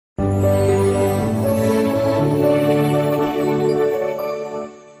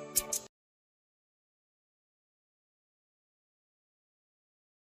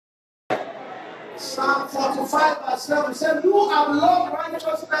verse 7 said, you have loved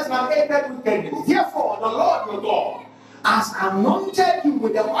righteousness and hated wickedness. Therefore, the Lord your God has anointed you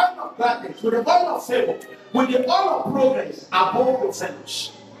with the oil of gladness, with the oil of favor, with the oil of progress above your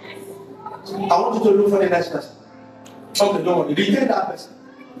fellows. I want you to look for the next person. Okay, don't worry. Retain that person.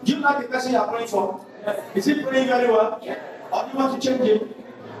 Do you like the person you are praying for? Is he praying very well? Or do you want to change him?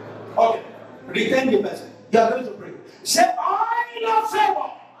 Okay. Retain the person. You are going to pray. Say, oil of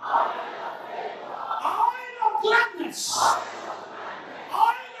favor. Oil of gladness.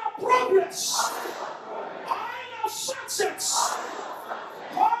 Oil of progress. Oil of success.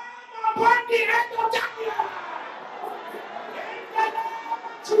 Come upon the end of that year. In the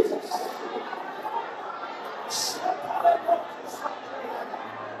name of Jesus.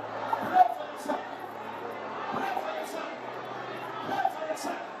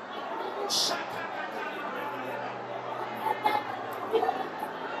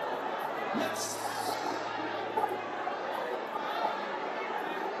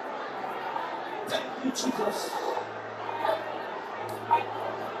 Thank you, Jesus.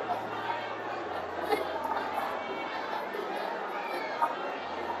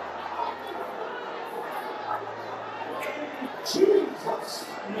 Jesus.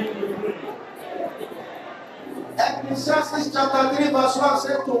 Ecclesiastes chapter 3 verse 1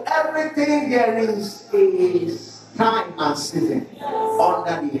 says, to everything there is a time and season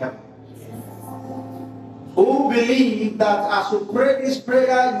under the heaven. Who believe that as you pray this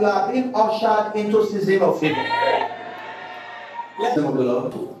prayer, you are being ushered into season of favor? Let them of the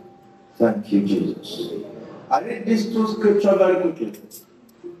Lord. Thank you, Jesus. I read these two scriptures very quickly.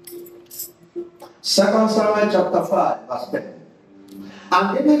 2 Samuel chapter 5 verse 10.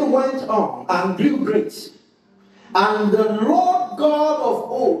 And David went on and grew great, and the Lord God of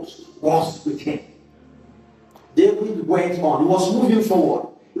hosts was with him. David went on. He was moving forward.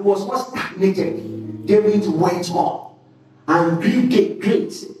 He was not stagnated. David went on and grew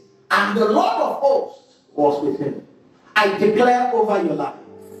great, and the Lord of hosts was with him. I declare over your life.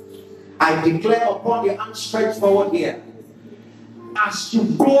 I declare upon the hand stretched forward here. As you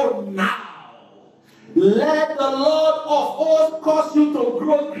go now, let the Lord of hosts cause you to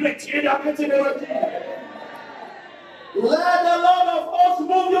grow great in the mighty name of Jesus. Let the Lord of hosts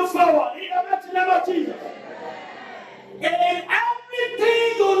move you forward in the mighty name of Jesus. In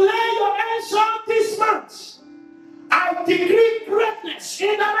everything you lay your hands on this month, I decree greatness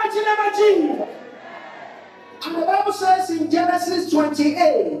in the mighty name of Jesus. And the Bible says in Genesis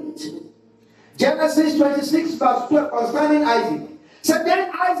 28, Genesis 26 verse 12 concerning Isaac. So then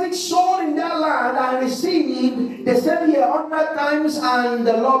Isaac sowed in that land and received the same year 100 times, and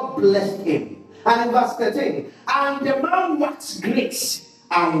the Lord blessed him. And in verse 13, and the man waxed great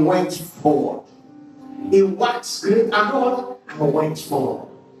and went forward. He waxed great and what? And went forward.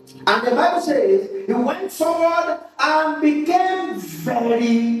 And the Bible says he went forward and became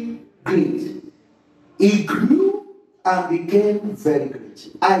very great. He grew and became very great.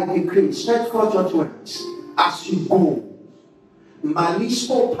 I decree, stretch forth your hands as you go.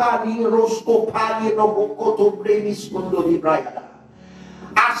 Malisko pani rosko pani robokoto brevis kondo librayada.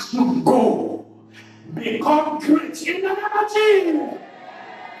 As you go, become great in the name of Jesus.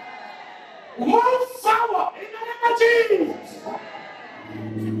 Move forward in the name of Jesus.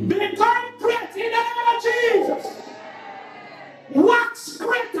 Become great in the name of Jesus. Wax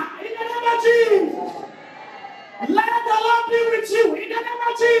greater in the name of Jesus. Let the Lord be with you in the name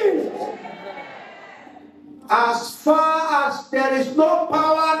of Jesus. As far as there is no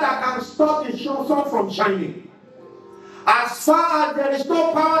power that can stop the sun from shining, as far as there is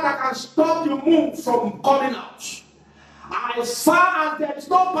no power that can stop the moon from coming out, as far as there is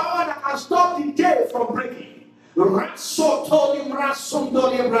no power that can stop the day from breaking,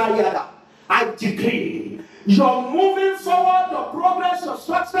 I decree, you're moving forward, your progress, your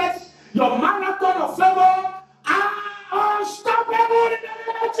success, your marathon of favor are unstoppable in the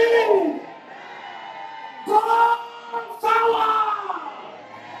name of Jesus. Go forward.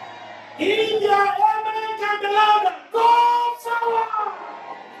 In your amen can be louder. Go forward.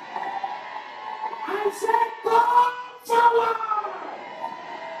 I said go forward.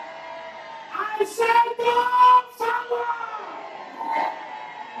 I said go forward.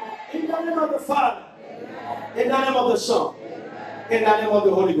 In the name of the Father, in the name of the Son, in the name of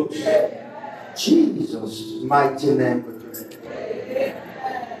the Holy Ghost. Jesus' mighty name we pray.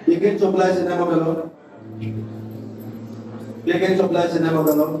 Begin to bless the name of the Lord. Begin to bless the name of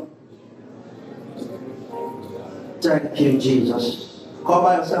the Lord. Thank you, Jesus.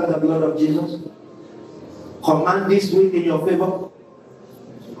 Cover yourself with the blood of Jesus. Command this week in your favor.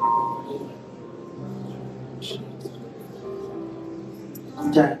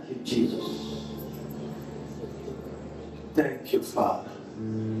 Thank you, Jesus. Thank you, Father.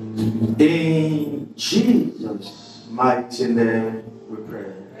 In Jesus' mighty name we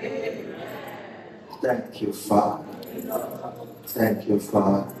pray. Thank you, Father. Thank you,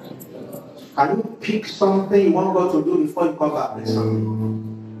 Father. Can you pick something you want God to do before you come back next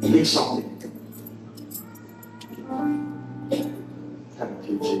Sunday? Pick something. Thank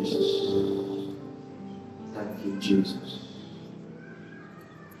you, Jesus. Thank you, Jesus.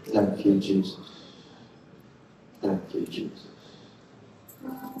 Thank you, Jesus. Thank you, Jesus.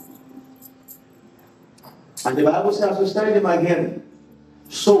 And the Bible says, to stand in my hearing,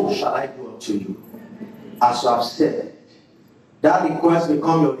 so shall I do unto you. As you have said, that request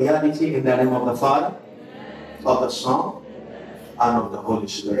become your reality in the name of the Father, of the Son, and of the Holy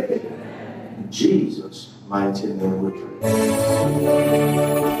Spirit. In Jesus' mighty name we pray.